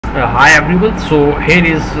Hi everyone, so here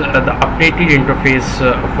is the updated interface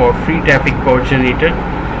for free traffic power generator.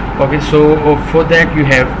 Okay, so for that you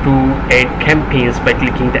have to add campaigns by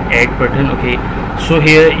clicking the add button. Okay, so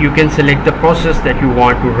here you can select the process that you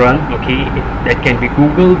want to run. Okay, that can be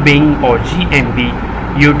Google, Bing or GMB,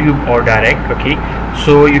 YouTube or direct. Okay,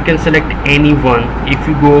 so you can select any one. If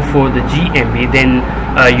you go for the GMB, then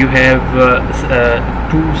you have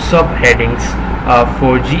two subheadings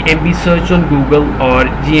for GMB search on Google or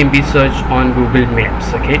GMB search on Google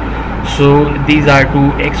Maps. Okay, so these are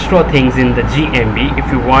two extra things in the GMB.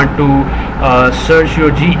 If you want to search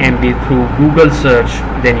your GMB through Google search,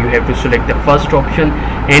 then you have to select the first option,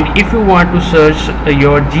 and if you want to search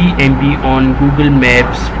your GMB on Google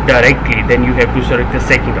Maps directly, then you have to select the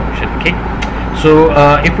second option. Okay, so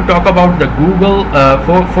if you talk about the Google,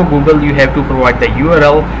 for Google you have to provide the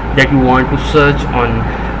URL that you want to search on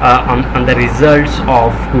the results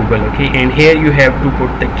of Google. Okay, and here you have to put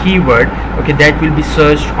the keyword, okay, that will be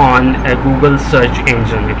searched on a Google search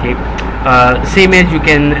engine. Okay, same as you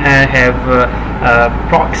can have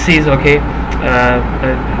proxies. Okay,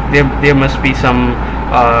 there must be some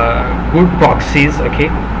good proxies, okay,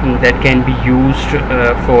 that can be used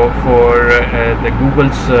for the Google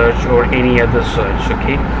search or any other search.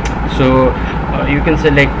 Okay, so you can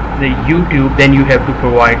select the YouTube, then you have to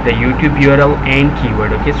provide the YouTube URL and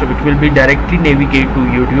keyword. Okay, so it will be directly navigate to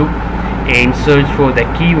YouTube and search for the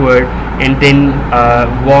keyword and then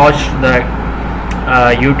watch the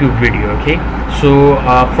YouTube video. Okay, so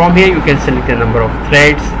from here you can select the number of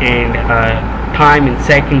threads and time in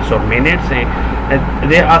seconds or minutes, and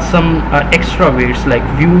there are some extra weights like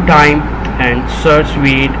view time and search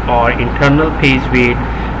weight or internal page weight.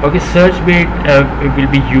 Okay, search weight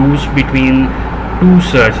will be used between two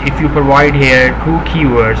search. If you provide here two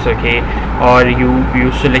keywords, okay, or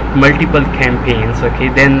you select multiple campaigns, okay,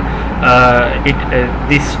 then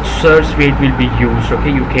this search weight will be used.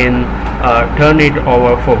 Okay, you can turn it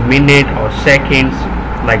over for minute or seconds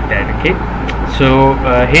like that. Okay, so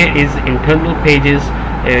here is internal pages.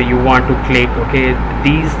 You want to click, okay,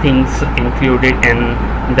 these things included in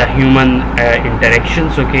the human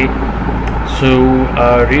interactions. Okay, so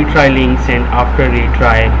retry links, and after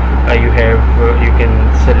retry you can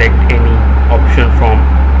select any option from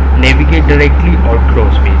navigate directly or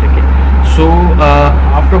close page. Okay, so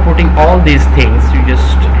after putting all these things, you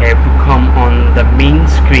just have to come on the main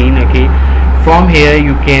screen. Okay, from here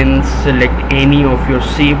you can select any of your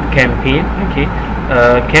saved campaign. Okay,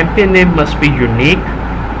 campaign name must be unique.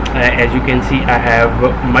 As you can see, I have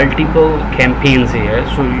multiple campaigns here,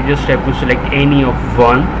 so you just have to select any of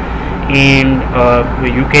one, and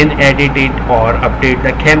you can edit it or update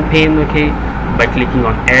the campaign, okay, by clicking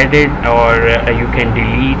on edit, or you can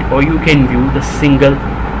delete, or you can view the single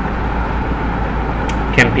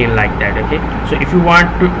campaign like that. Okay, so if you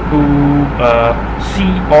want to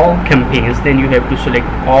see all campaigns, then you have to select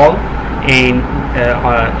all, and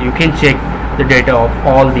you can check the data of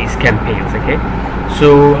all these campaigns. Okay,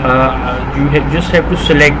 so you just have to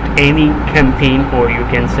select any campaign, or you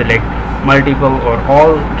can select multiple or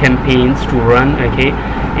all campaigns to run. Okay,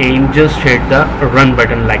 and just hit the run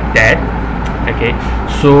button like that. Okay,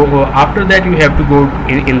 so after that you have to go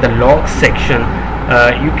in the log section.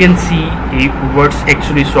 You can see what's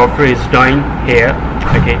actually software is doing here.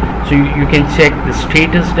 Okay, so you can check the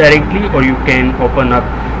status directly, or you can open up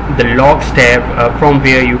the logs tab from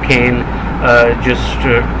where you can just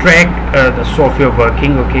track the software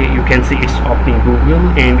working. Okay, you can see it's opening Google,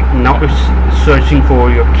 and now it's searching for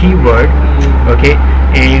your keyword. Okay,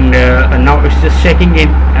 and now it's just checking it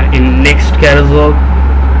in next carousel.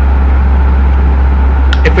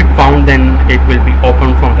 If it found, then it will be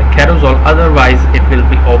open from the carousel, otherwise it will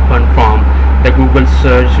be open from the Google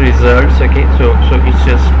search results. Okay, so it's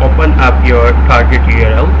just open up your target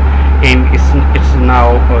URL, and it's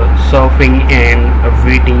now surfing and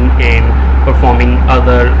waiting and performing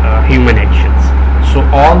other human actions. So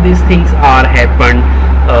all these things are happened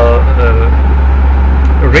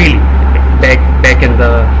really back in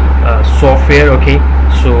the software. Okay,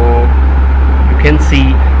 so you can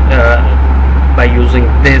see by using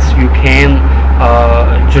this you can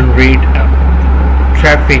generate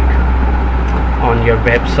traffic on your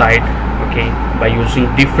website, okay, by using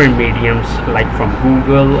different mediums like from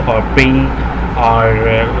Google or Bing or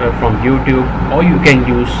from YouTube, or you can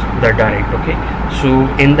use the direct. Okay, so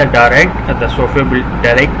in the direct, the software will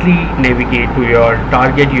directly navigate to your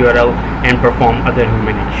target URL and perform other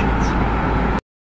human actions.